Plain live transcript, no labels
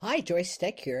Hi, Joyce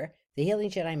Steck here, the Healing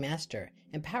Jedi Master,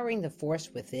 empowering the force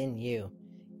within you.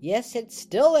 Yes, it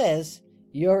still is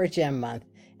your Gem Month,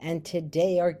 and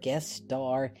today our guest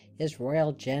star is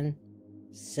Royal Gem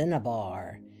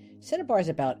Cinnabar. Cinnabar is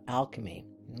about alchemy.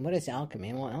 And what is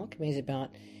alchemy? Well, alchemy is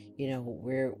about,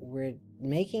 we're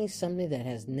making something that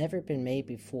has never been made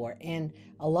before. And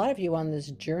a lot of you on this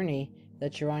journey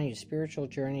that you're on, your spiritual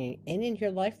journey, and in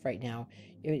your life right now,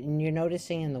 you're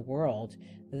noticing in the world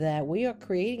that we are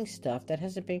creating stuff that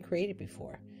hasn't been created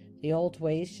before. The old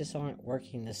ways just aren't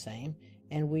working the same,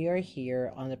 and we are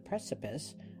here on the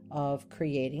precipice of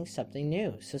creating something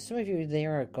new. So some of you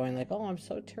there are going like, oh, I'm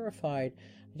so terrified.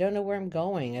 I don't know where I'm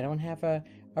going. I don't have a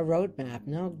roadmap.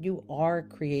 No, you are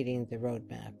creating the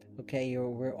roadmap. Okay,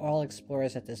 we're all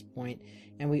explorers at this point,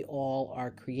 and we all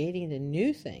are creating the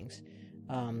new things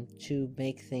to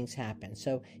make things happen.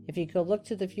 So if you go look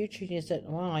to the future and you said,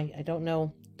 well, I don't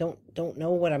know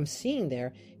what I'm seeing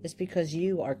there, it's because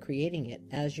you are creating it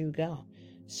as you go.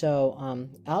 So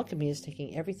alchemy is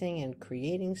taking everything and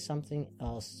creating something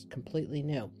else completely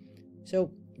new.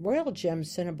 So Royal Gem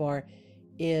Cinnabar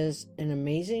is an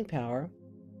amazing power.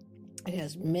 It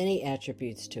has many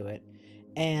attributes to it.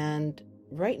 And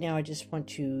right now I just want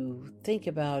to think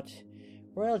about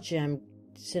Royal Gem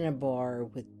Cinnabar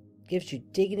gives you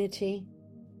dignity,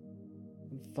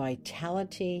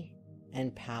 vitality,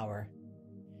 and power.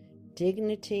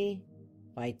 Dignity,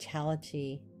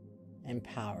 vitality, and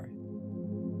power.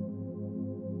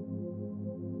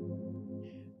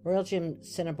 Royal Gem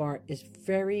Cinnabar is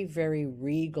very, very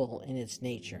regal in its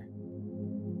nature.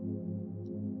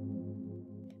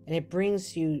 And it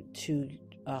brings you to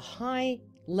a high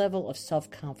level of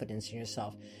self-confidence in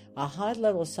yourself, a high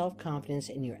level of self-confidence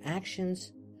in your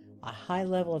actions, a high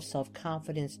level of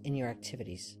self-confidence in your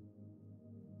activities.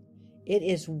 It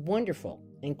is wonderful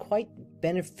and quite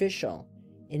beneficial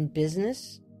in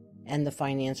business and the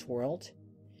finance world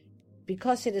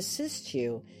because it assists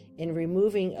you in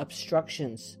removing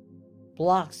obstructions,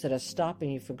 blocks that are stopping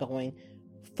you from going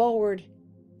forward,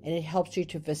 and it helps you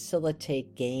to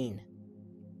facilitate gain.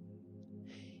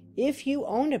 If you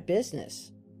own a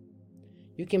business,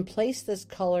 you can place this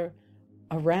color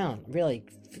around, really.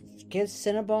 Get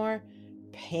cinnabar,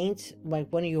 paint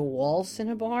like one of your walls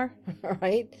cinnabar,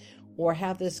 right? Or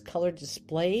have this color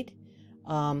displayed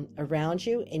around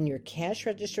you in your cash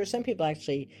register. Some people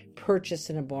actually purchase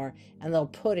cinnabar and they'll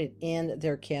put it in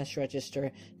their cash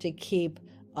register to keep,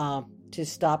 to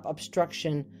stop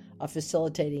obstruction of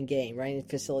facilitating game, right? And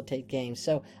facilitate games.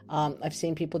 So I've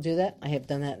seen people do that. I have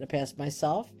done that in the past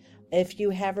myself. If you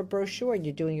have a brochure and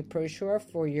you're doing a brochure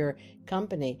for your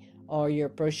company, or your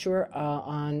brochure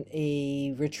on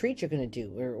a retreat you're going to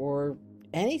do, or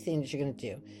anything that you're going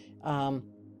to do,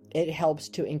 it helps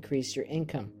to increase your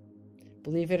income.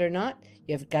 Believe it or not,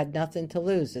 you've got nothing to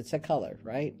lose. It's a color,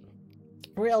 right?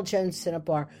 Royal Gem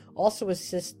Cinnabar also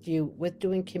assists you with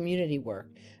doing community work.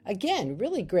 Again,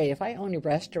 really great. If I own a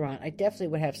restaurant, I definitely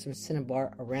would have some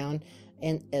cinnabar around,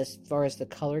 and as far as the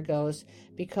color goes,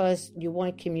 because you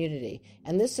want community.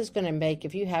 And this is going to make,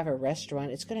 if you have a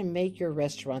restaurant, it's going to make your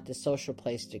restaurant the social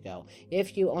place to go.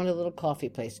 If you own a little coffee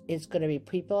place, it's going to be,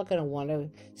 people are going to want to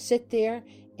sit there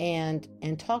and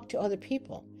talk to other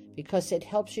people because it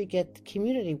helps you get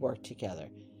community work together.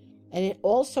 And it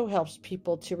also helps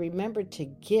people to remember to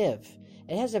give.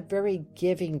 It has a very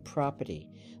giving property,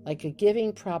 like a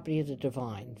giving property of the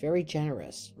divine, very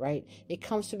generous, right? It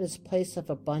comes from this place of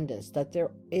abundance, that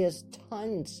there is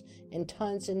tons and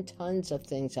tons and tons of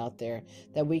things out there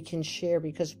that we can share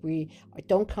because we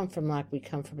don't come from lack, we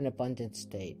come from an abundant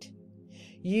state.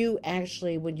 You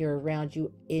actually, when you're around,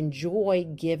 you enjoy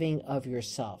giving of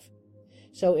yourself.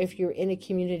 So if you're in a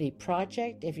community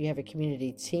project, if you have a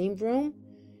community team room,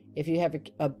 if you have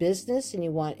a business and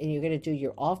you're going to do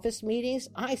your office meetings,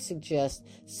 I suggest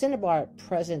cinnabar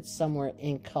present somewhere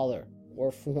in color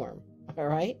or form. All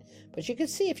right. But you can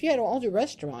see if you had an older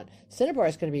restaurant, cinnabar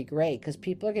is going to be great because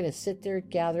people are going to sit there,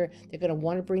 gather. They're going to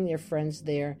want to bring their friends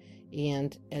there,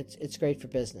 and it's great for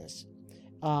business.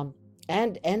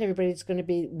 And everybody's going to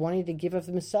be wanting to give of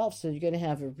themselves. So you're going to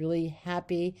have a really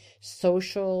happy,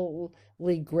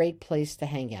 socially great place to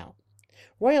hang out.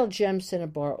 Royal Gem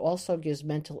Cinnabar also gives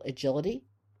mental agility.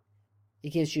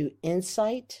 It gives you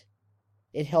insight.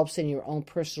 It helps in your own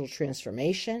personal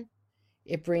transformation.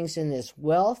 It brings in this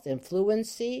wealth and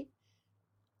fluency,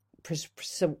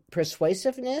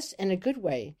 persuasiveness in a good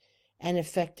way, and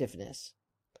effectiveness.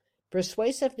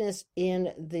 Persuasiveness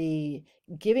in the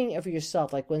giving of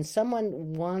yourself. Like when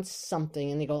someone wants something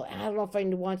and they go, I don't know if I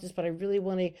want this, but I really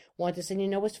want this. And you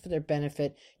know it's for their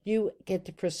benefit. You get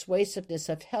the persuasiveness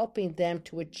of helping them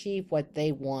to achieve what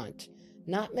they want.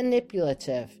 not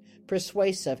manipulative,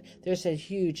 persuasive. There's a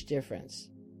huge difference.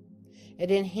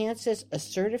 It enhances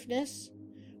assertiveness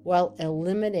while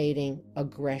eliminating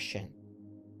aggression.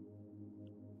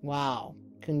 Wow.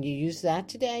 Can you use that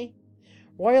today?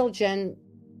 Royal Gem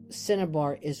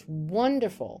Cinnabar is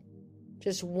wonderful,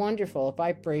 just wonderful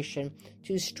vibration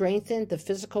to strengthen the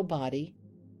physical body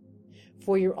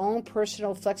for your own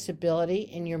personal flexibility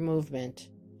in your movement.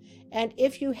 And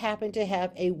if you happen to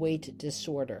have a weight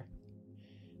disorder,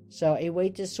 so a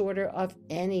weight disorder of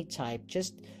any type,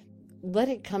 just let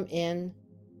it come in,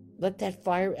 let that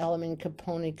fire element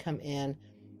component come in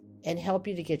and help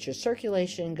you to get your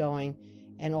circulation going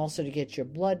and also to get your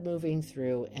blood moving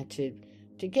through and to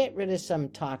get rid of some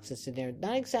toxins in there.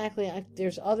 Not exactly,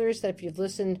 there's others that if you've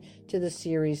listened to the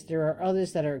series, there are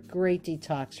others that are great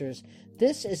detoxers.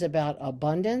 This is about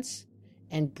abundance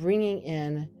and bringing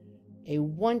in a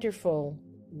wonderful,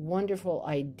 wonderful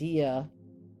idea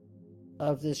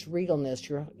of this regalness,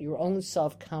 your own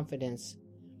self-confidence,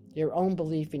 your own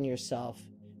belief in yourself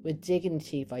with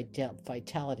dignity,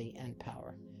 vitality, and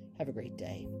power. Have a great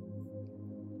day.